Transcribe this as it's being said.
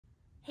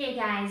Hey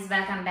guys,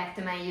 welcome back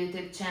to my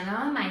YouTube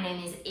channel. My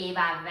name is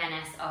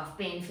Wennes of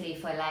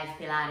PainFree for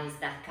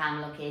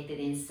Pilates.com, located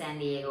in San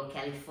Diego,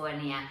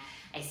 California.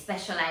 I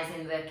specialize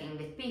in working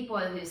with people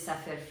who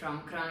suffer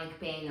from chronic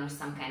pain or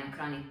some kind of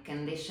chronic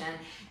condition,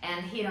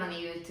 and here on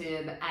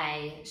YouTube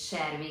I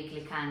share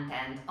weekly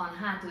content on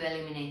how to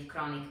eliminate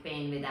chronic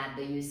pain without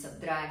the use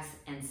of drugs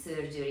and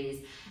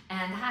surgeries,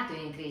 and how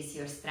to increase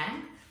your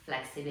strength,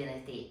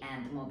 flexibility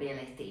and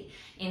mobility.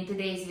 In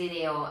today's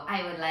video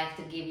I would like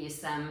to give you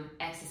some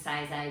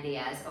exercise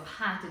ideas of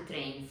how to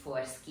train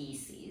for ski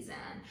season.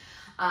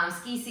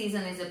 Ski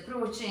season is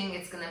approaching.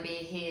 It's gonna be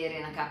here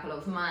in a couple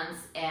of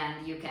months,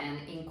 and you can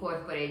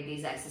incorporate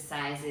these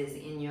exercises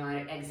in your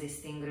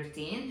existing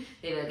routine.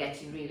 They will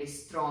get you really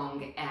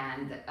strong,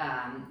 and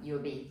you'll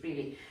be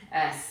really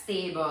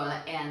stable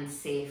and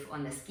safe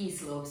on the ski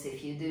slopes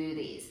if you do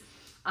these.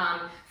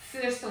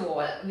 First of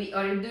all, we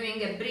are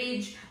doing a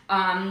bridge.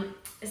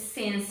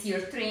 Since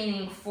you're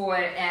training for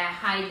a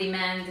high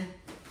demand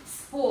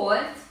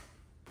sport,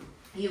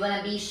 you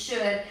want to be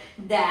sure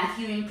that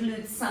you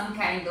include some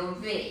kind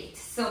of weight.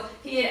 So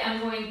here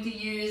I'm going to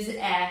use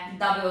a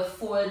double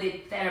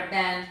folded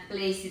TheraBand,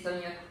 place it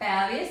on your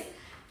pelvis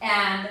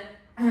and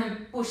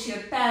push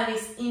your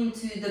pelvis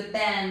into the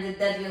band.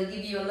 That will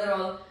give you a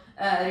little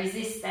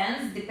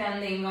resistance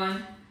depending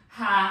on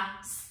how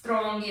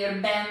strong your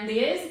band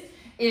is.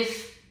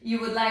 If you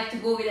would like to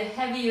go with a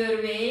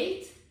heavier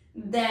weight,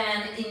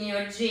 then in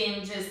your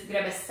gym just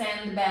grab a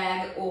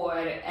sandbag or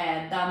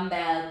a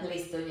dumbbell,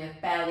 place it on your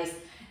pelvis,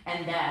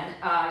 and then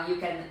you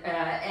can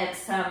add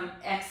some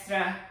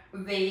extra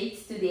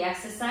weight to the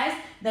exercise.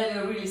 That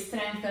will really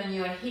strengthen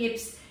your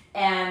hips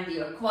and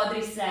your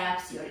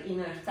quadriceps, your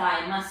inner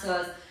thigh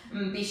muscles.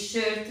 Be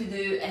sure to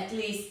do at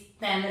least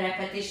 10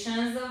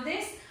 repetitions of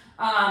this,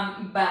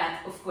 but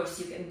of course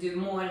you can do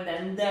more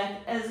than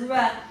that as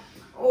well.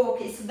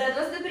 Okay, so that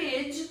was the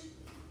bridge.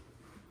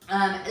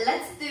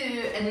 Let's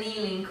do a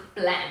kneeling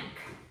plank,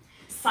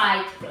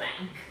 side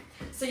plank.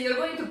 So you're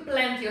going to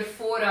plant your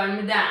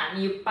forearm down.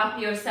 You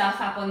pop yourself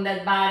up on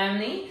that bottom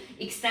knee,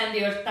 extend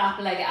your top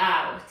leg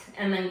out,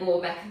 and then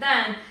go back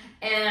down,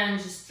 and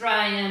just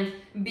try and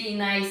be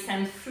nice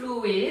and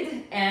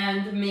fluid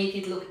and make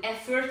it look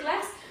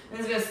effortless.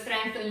 This will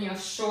strengthen your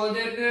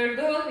shoulder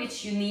girdle,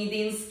 which you need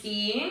in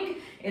skiing.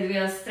 It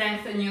will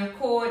strengthen your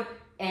core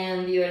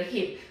and your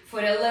hip. For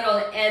a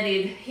little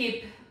added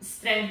hip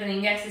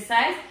strengthening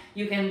exercise,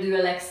 you can do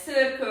a leg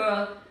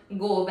circle,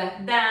 go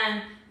back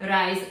down,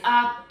 rise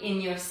up in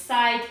your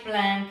side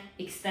plank,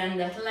 extend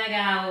that leg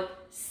out,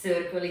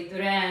 circle it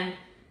around,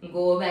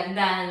 go back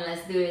down.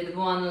 Let's do it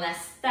one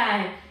last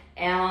time.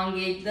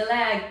 Elongate the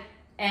leg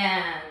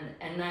and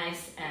a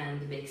nice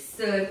and big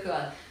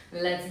circle.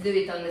 Let's do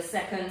it on the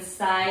second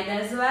side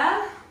as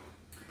well.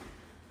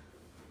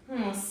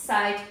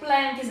 Side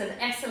plank is an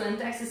excellent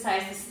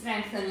exercise to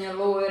strengthen your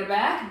lower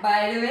back,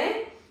 by the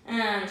way.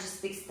 And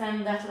just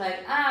extend that leg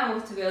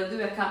out. We'll do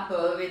a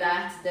couple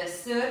without the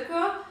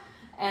circle,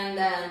 and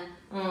then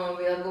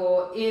we'll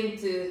go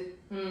into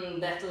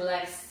that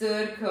leg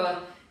circle.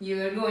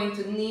 You're going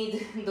to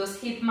need those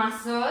hip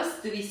muscles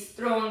to be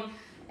strong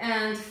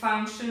and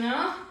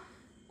functional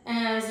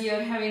as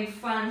you're having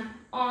fun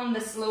on the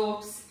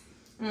slopes.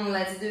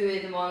 Let's do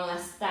it one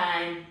last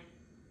time.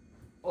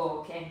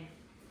 Okay.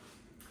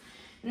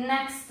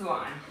 Next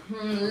one.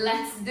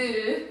 Let's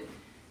do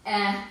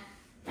a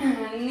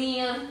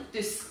kneel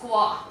to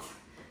squat.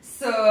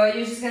 So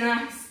you're just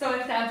gonna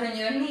start out on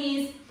your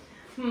knees,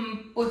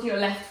 put your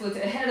left foot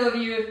ahead of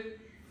you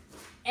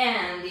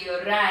and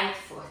your right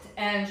foot,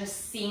 and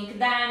just sink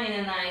down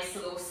in a nice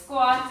low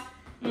squat,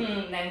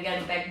 then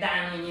get back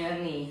down on your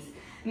knees.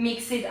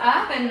 Mix it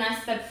up and now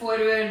step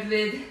forward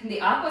with the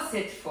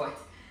opposite foot.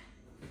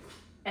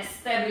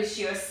 Establish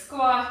your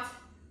squat,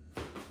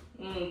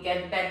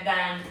 get back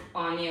down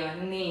on your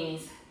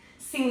knees.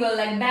 Single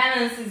leg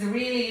balance is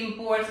really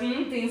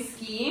important in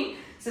skiing,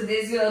 so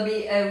this will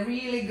be a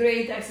really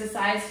great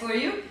exercise for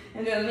you,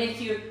 and will make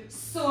you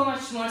so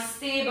much more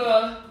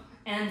stable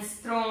and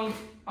strong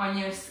on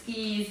your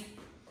skis.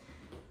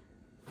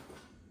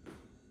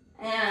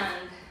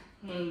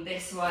 And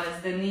this was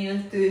the kneel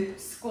to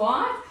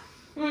squat.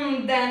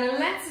 Then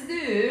let's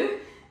do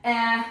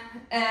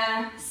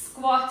a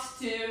squat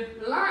to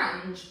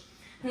lunge.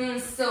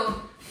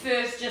 So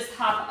first just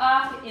hop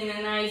up in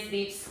a nice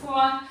deep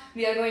squat.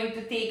 We are going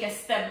to take a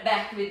step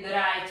back with the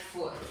right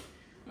foot.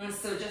 And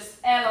so just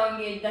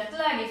elongate that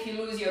leg. If you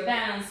lose your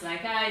balance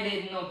like I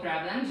did, no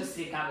problem, just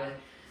recover.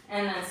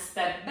 And then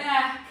step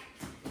back.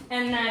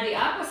 And now the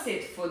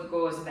opposite foot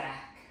goes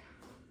back.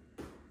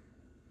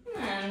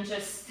 And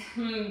just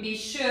be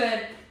sure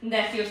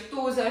that your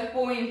toes are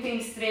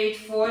pointing straight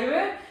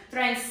forward.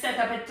 Try and set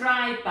up a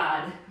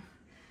tripod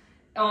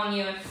on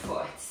your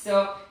foot,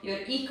 so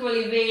you're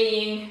equally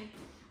weighing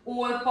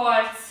all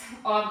parts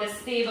of the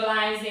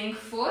stabilizing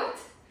foot.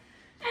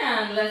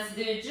 And let's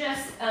do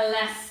just a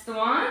last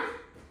one.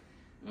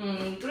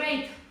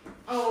 Great.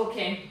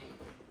 Okay,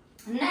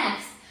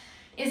 next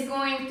is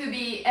going to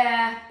be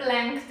a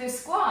plank to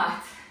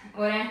squat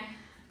or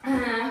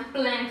a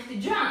plank to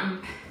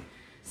jump.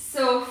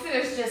 So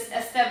first just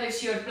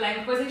establish your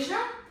plank position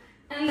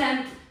and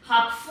then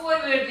hop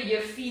forward with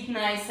your feet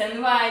nice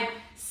and wide,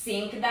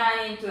 sink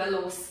down into a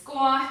low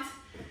squat.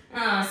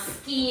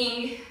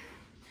 Skiing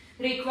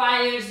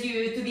requires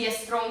you to be a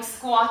strong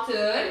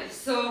squatter,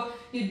 so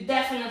you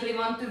definitely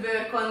want to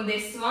work on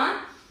this one.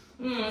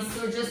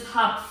 So just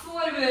hop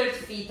forward,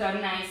 feet are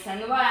nice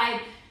and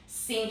wide,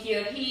 sink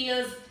your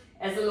heels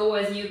as low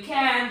as you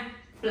can,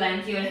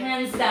 plant your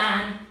hands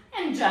down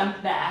and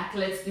jump back.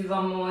 Let's do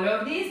one more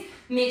of these.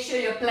 Make sure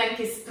your plank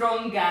is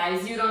strong,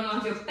 guys. You don't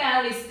want your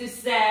pelvis to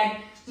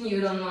sag,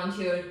 you don't want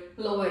your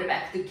lower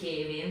back to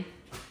cave in.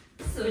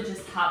 So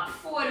just hop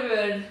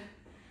forward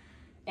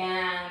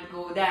and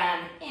go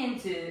down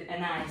into a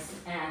nice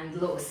and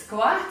low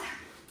squat.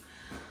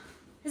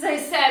 As I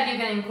said, you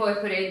can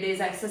incorporate these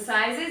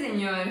exercises in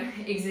your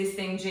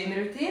existing gym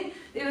routine.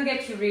 They will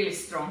get you really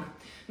strong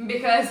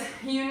because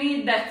you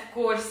need that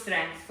core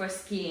strength for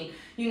skiing.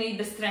 You need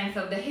the strength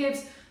of the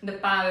hips, the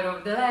power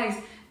of the legs,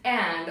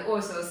 and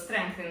also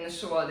strength in the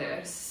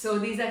shoulders. So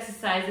these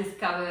exercises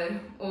cover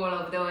all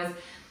of those.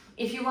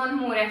 If you want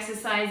more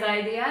exercise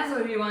ideas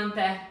or you want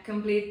a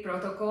complete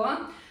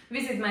protocol,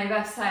 visit my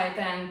website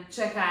and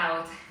check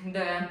out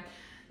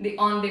the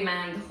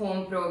on-demand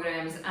home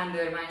programs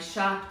under my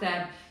shop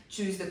tab.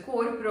 Choose the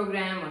core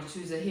program or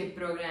choose a hip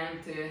program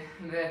to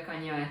work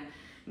on your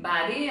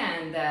body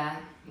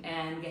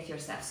and get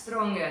yourself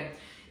stronger.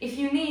 If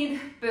you need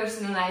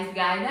personalized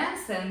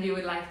guidance and you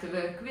would like to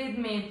work with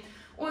me,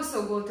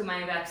 also go to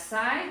my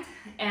website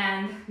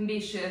and be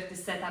sure to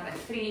set up a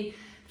free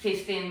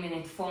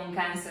 15-minute phone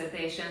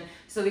consultation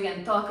so we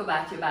can talk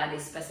about your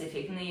body's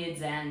specific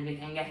needs and we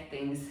can get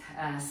things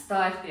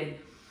started.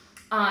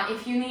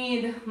 If you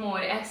need more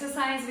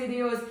exercise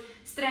videos,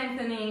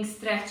 strengthening,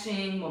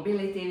 stretching,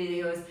 mobility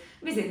videos,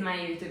 visit my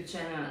YouTube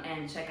channel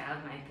and check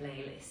out my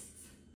playlist.